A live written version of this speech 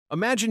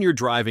Imagine you're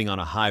driving on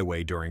a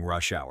highway during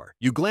rush hour.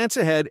 You glance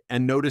ahead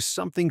and notice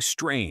something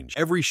strange.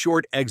 Every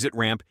short exit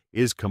ramp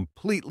is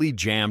completely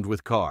jammed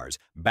with cars,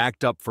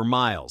 backed up for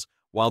miles,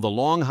 while the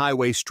long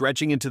highway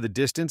stretching into the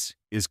distance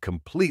is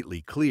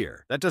completely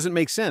clear. That doesn't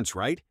make sense,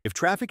 right? If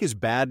traffic is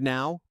bad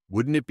now,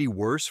 wouldn't it be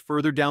worse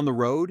further down the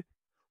road?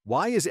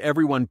 Why is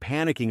everyone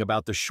panicking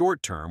about the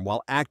short term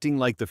while acting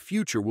like the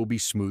future will be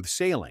smooth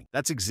sailing?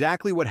 That's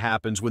exactly what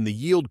happens when the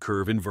yield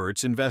curve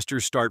inverts.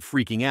 Investors start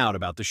freaking out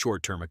about the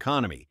short-term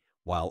economy,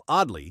 while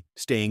oddly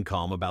staying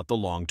calm about the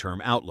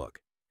long-term outlook.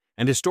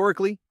 And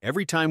historically,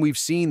 every time we've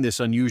seen this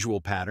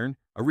unusual pattern,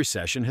 a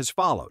recession has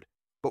followed.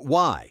 But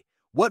why?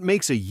 What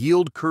makes a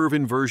yield curve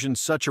inversion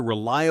such a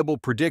reliable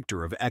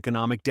predictor of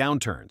economic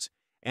downturns?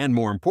 And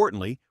more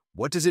importantly,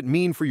 what does it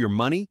mean for your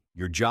money,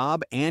 your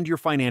job, and your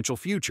financial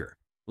future?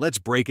 Let's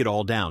break it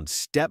all down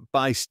step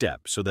by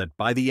step so that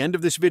by the end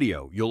of this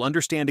video, you'll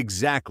understand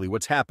exactly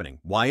what's happening,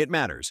 why it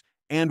matters,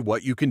 and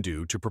what you can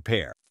do to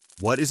prepare.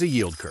 What is a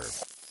yield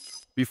curve?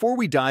 Before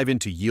we dive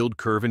into yield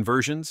curve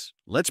inversions,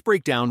 let's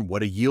break down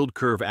what a yield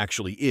curve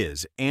actually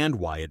is and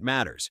why it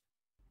matters.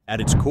 At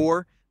its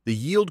core, the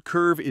yield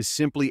curve is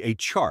simply a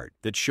chart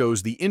that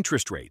shows the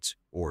interest rates,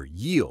 or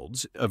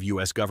yields, of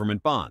U.S.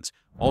 government bonds,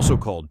 also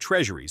called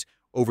treasuries,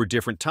 over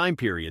different time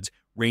periods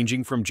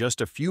ranging from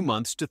just a few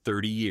months to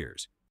 30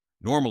 years.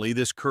 Normally,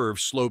 this curve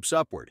slopes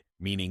upward,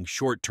 meaning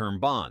short-term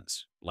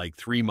bonds, like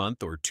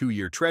 3-month or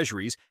 2-year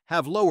treasuries,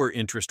 have lower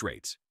interest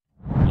rates.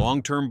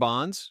 Long-term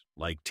bonds,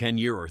 like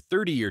 10-year or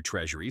 30-year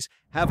treasuries,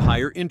 have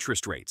higher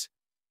interest rates.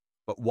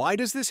 But why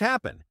does this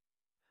happen?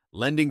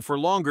 Lending for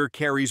longer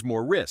carries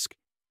more risk.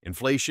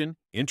 Inflation,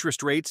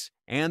 interest rates,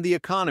 and the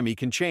economy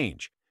can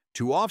change.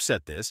 To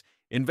offset this,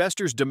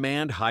 investors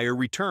demand higher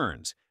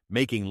returns,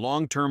 making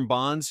long-term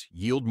bonds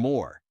yield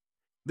more.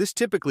 This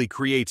typically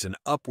creates an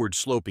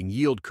upward-sloping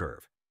yield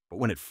curve, but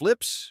when it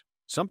flips,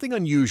 something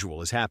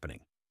unusual is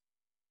happening.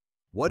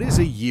 What is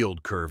a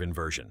yield curve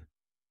inversion?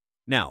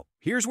 Now,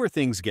 here's where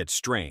things get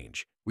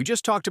strange. We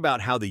just talked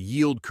about how the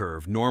yield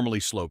curve normally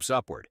slopes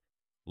upward.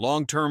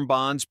 Long-term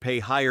bonds pay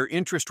higher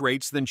interest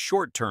rates than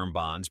short-term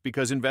bonds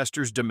because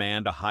investors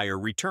demand a higher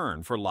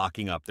return for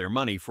locking up their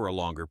money for a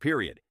longer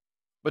period.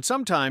 But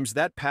sometimes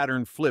that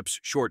pattern flips.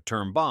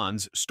 Short-term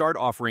bonds start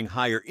offering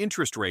higher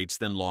interest rates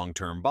than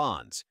long-term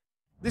bonds.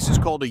 This is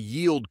called a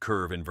yield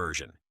curve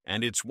inversion,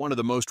 and it's one of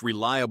the most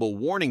reliable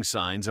warning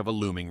signs of a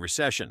looming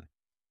recession.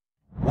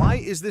 Why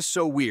is this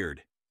so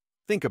weird?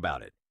 Think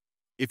about it.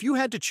 If you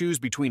had to choose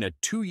between a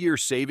 2-year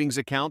savings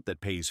account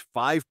that pays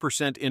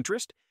 5%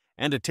 interest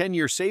and a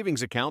 10-year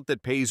savings account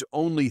that pays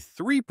only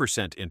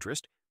 3%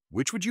 interest,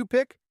 which would you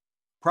pick?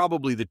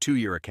 Probably the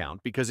 2-year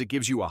account because it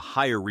gives you a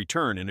higher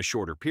return in a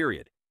shorter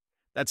period.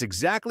 That's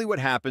exactly what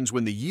happens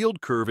when the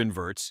yield curve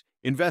inverts.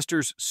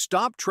 Investors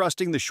stop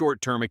trusting the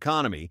short-term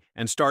economy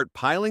and start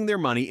piling their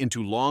money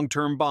into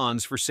long-term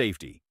bonds for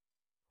safety.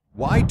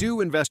 Why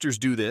do investors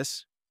do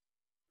this?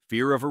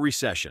 Fear of a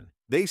recession.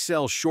 They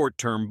sell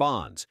short-term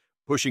bonds,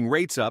 pushing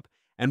rates up,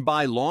 and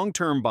buy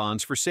long-term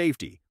bonds for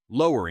safety,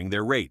 lowering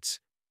their rates.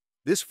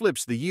 This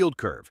flips the yield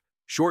curve.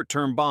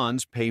 Short-term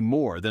bonds pay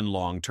more than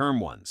long-term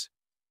ones.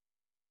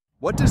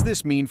 What does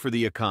this mean for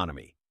the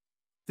economy?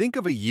 Think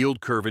of a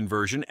yield curve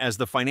inversion as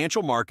the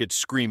financial markets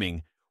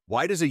screaming,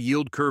 "Why does a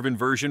yield curve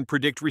inversion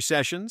predict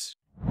recessions?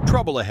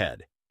 Trouble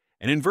ahead."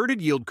 An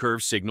inverted yield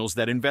curve signals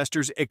that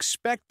investors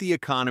expect the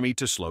economy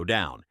to slow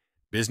down.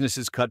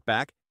 Businesses cut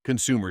back,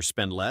 consumers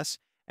spend less,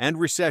 and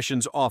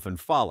recessions often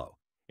follow.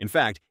 In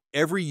fact,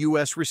 every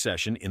U.S.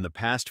 recession in the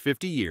past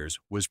 50 years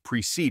was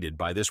preceded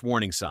by this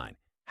warning sign.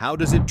 How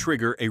does it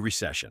trigger a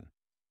recession?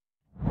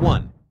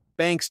 1.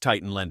 Banks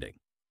tighten lending.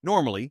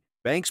 Normally,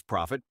 banks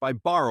profit by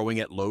borrowing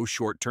at low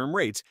short-term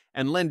rates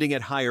and lending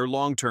at higher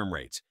long-term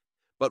rates.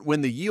 But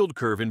when the yield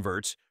curve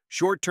inverts,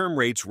 short-term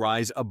rates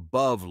rise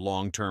above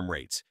long-term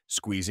rates,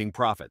 squeezing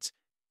profits.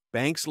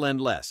 Banks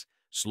lend less,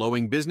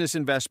 slowing business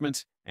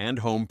investments and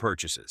home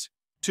purchases.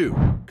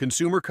 2.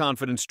 Consumer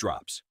confidence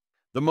drops.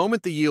 The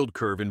moment the yield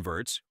curve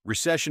inverts,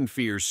 recession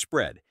fears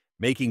spread,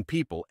 making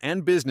people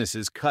and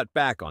businesses cut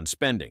back on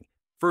spending,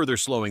 further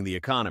slowing the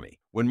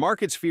economy. When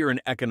markets fear an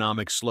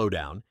economic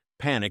slowdown,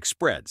 panic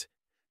spreads.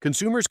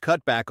 Consumers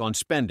cut back on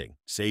spending,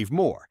 save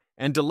more,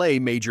 and delay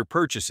major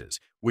purchases,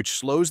 which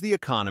slows the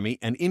economy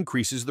and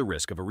increases the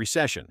risk of a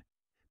recession.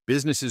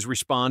 Businesses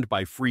respond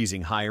by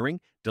freezing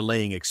hiring,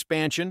 delaying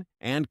expansion,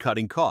 and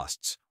cutting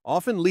costs,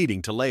 often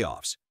leading to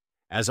layoffs.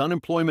 As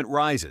unemployment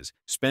rises,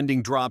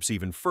 spending drops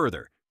even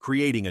further,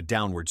 creating a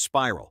downward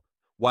spiral.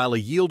 While a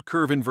yield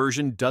curve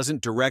inversion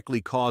doesn't directly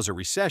cause a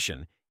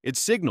recession, it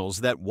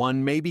signals that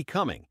one may be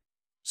coming.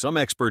 Some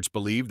experts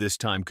believe this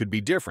time could be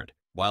different,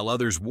 while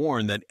others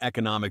warn that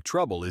economic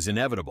trouble is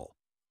inevitable.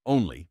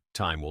 Only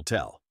time will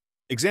tell.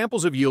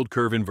 Examples of yield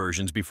curve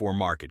inversions before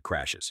market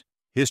crashes.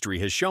 History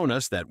has shown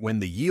us that when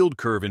the yield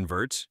curve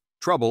inverts,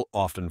 trouble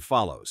often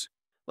follows.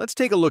 Let's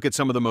take a look at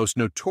some of the most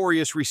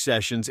notorious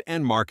recessions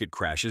and market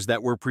crashes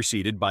that were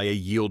preceded by a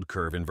yield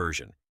curve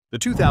inversion. The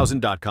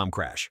 2000 dot-com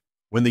crash.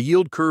 When the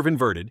yield curve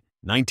inverted,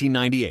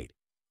 1998.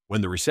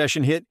 When the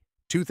recession hit,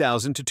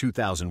 2000 to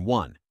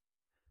 2001.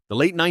 The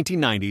late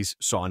 1990s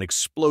saw an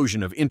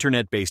explosion of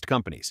internet-based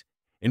companies.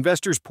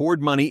 Investors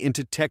poured money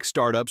into tech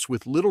startups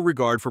with little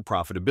regard for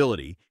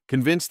profitability,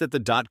 convinced that the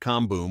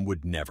dot-com boom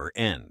would never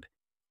end.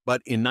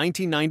 But in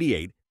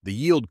 1998, the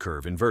yield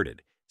curve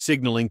inverted,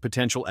 signaling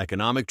potential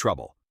economic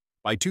trouble.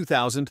 By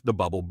 2000, the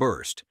bubble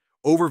burst.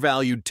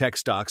 Overvalued tech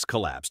stocks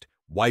collapsed,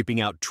 wiping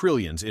out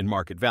trillions in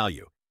market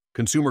value.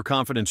 Consumer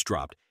confidence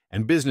dropped,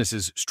 and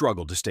businesses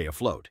struggled to stay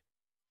afloat.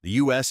 The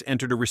U.S.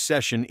 entered a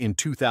recession in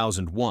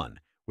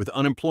 2001, with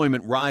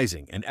unemployment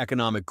rising and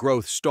economic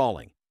growth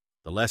stalling.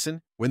 The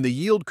lesson? When the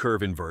yield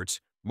curve inverts,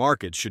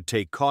 markets should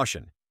take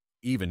caution,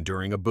 even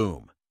during a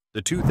boom.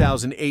 The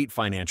 2008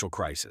 financial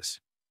crisis.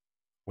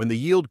 When the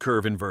yield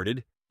curve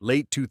inverted,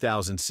 late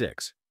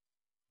 2006.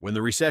 When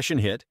the recession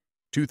hit,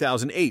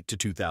 2008 to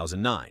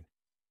 2009.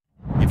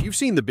 If you've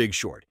seen The Big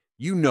Short,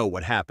 you know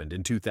what happened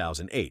in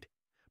 2008.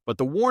 But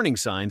the warning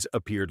signs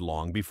appeared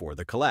long before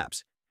the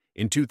collapse.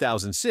 In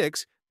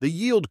 2006, the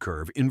yield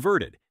curve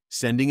inverted,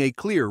 sending a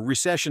clear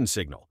recession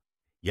signal.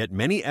 Yet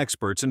many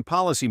experts and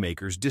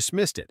policymakers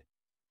dismissed it.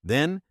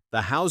 Then,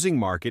 the housing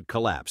market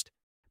collapsed.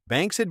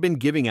 Banks had been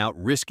giving out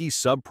risky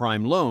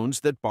subprime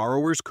loans that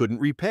borrowers couldn't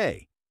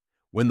repay.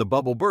 When the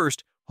bubble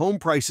burst, home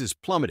prices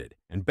plummeted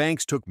and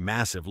banks took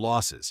massive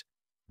losses.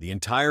 The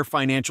entire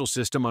financial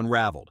system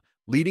unraveled,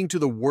 leading to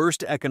the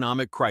worst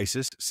economic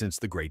crisis since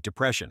the Great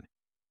Depression.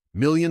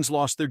 Millions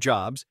lost their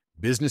jobs,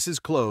 businesses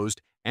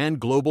closed, and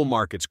global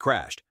markets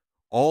crashed,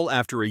 all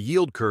after a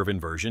yield curve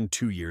inversion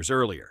 2 years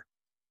earlier.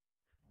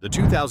 The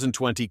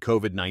 2020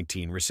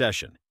 COVID-19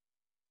 recession.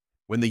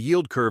 When the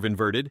yield curve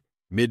inverted,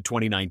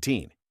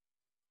 mid-2019.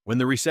 When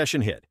the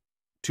recession hit,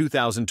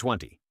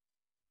 2020.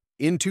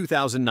 In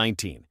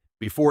 2019,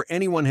 before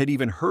anyone had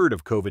even heard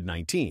of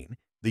COVID-19,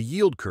 the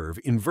yield curve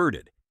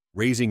inverted,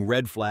 raising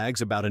red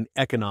flags about an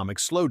economic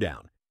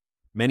slowdown.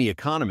 Many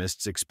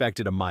economists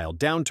expected a mild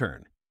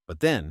downturn,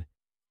 but then,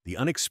 the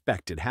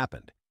unexpected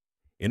happened.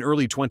 In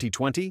early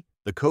 2020,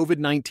 the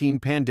COVID-19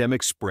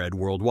 pandemic spread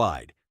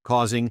worldwide,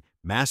 causing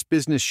mass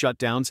business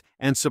shutdowns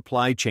and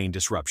supply chain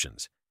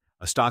disruptions.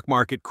 A stock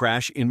market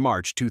crash in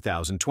March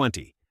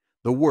 2020,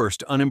 the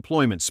worst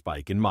unemployment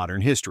spike in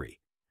modern history.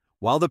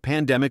 While the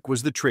pandemic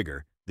was the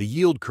trigger, the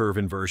yield curve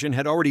inversion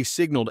had already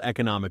signaled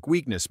economic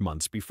weakness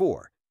months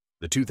before.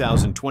 The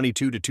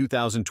 2022 to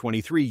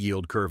 2023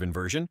 yield curve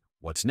inversion,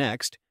 what's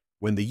next?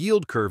 When the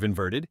yield curve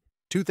inverted,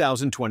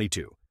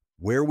 2022.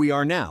 Where we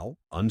are now,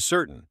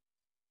 uncertain.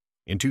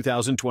 In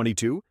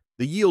 2022,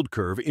 the yield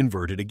curve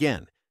inverted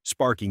again,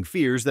 sparking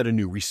fears that a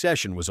new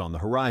recession was on the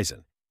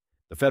horizon.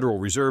 The Federal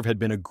Reserve had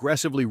been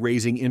aggressively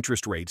raising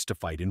interest rates to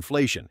fight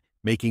inflation,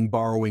 making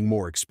borrowing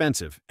more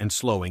expensive and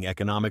slowing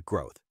economic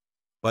growth.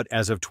 But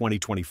as of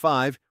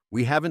 2025,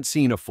 we haven't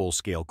seen a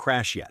full-scale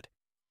crash yet.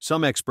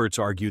 Some experts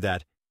argue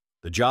that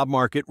the job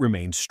market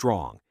remains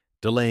strong,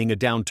 delaying a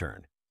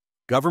downturn.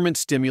 Government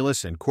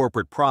stimulus and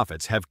corporate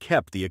profits have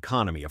kept the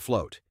economy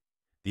afloat.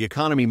 The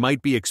economy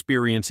might be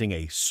experiencing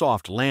a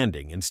soft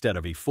landing instead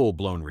of a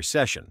full-blown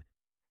recession.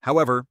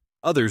 However,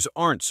 others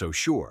aren't so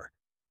sure.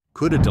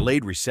 Could a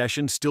delayed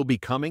recession still be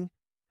coming?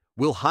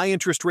 Will high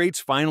interest rates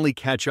finally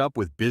catch up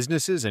with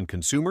businesses and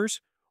consumers?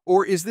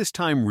 Or is this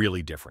time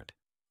really different?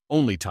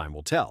 Only time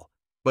will tell.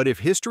 But if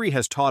history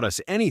has taught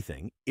us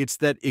anything, it's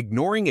that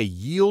ignoring a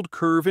yield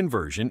curve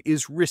inversion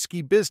is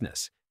risky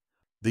business.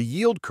 The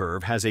yield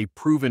curve has a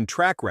proven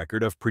track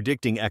record of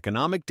predicting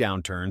economic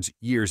downturns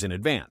years in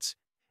advance.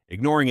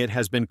 Ignoring it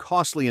has been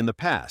costly in the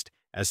past,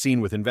 as seen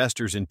with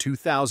investors in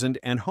 2000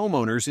 and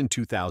homeowners in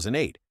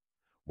 2008.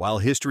 While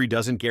history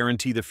doesn't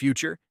guarantee the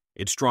future,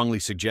 it strongly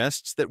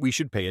suggests that we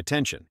should pay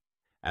attention.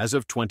 As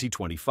of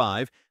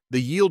 2025,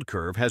 the yield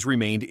curve has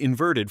remained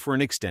inverted for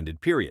an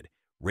extended period,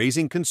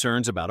 raising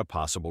concerns about a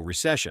possible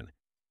recession.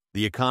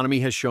 The economy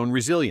has shown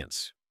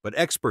resilience, but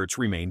experts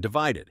remain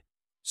divided.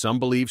 Some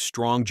believe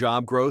strong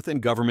job growth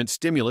and government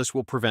stimulus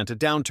will prevent a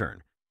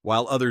downturn,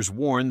 while others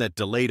warn that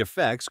delayed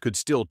effects could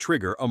still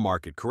trigger a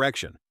market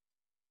correction.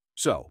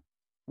 So,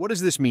 what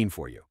does this mean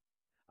for you?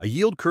 A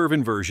yield curve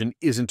inversion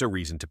isn't a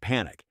reason to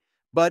panic,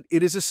 but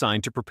it is a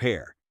sign to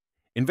prepare.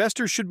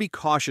 Investors should be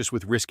cautious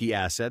with risky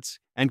assets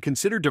and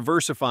consider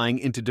diversifying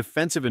into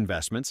defensive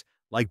investments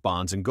like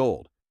bonds and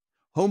gold.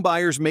 Home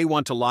buyers may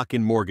want to lock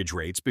in mortgage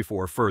rates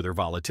before further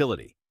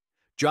volatility.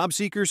 Job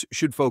seekers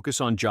should focus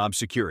on job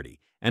security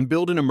and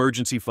build an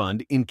emergency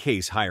fund in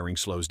case hiring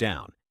slows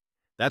down.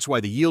 That's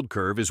why the yield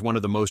curve is one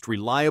of the most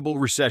reliable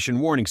recession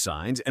warning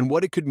signs and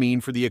what it could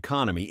mean for the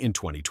economy in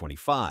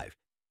 2025.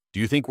 Do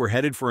you think we're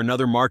headed for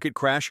another market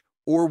crash,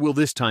 or will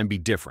this time be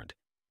different?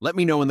 Let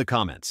me know in the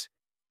comments.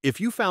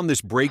 If you found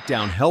this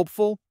breakdown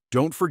helpful,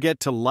 don't forget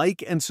to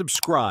like and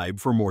subscribe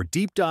for more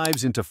deep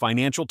dives into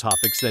financial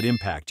topics that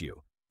impact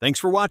you. Thanks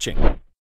for watching.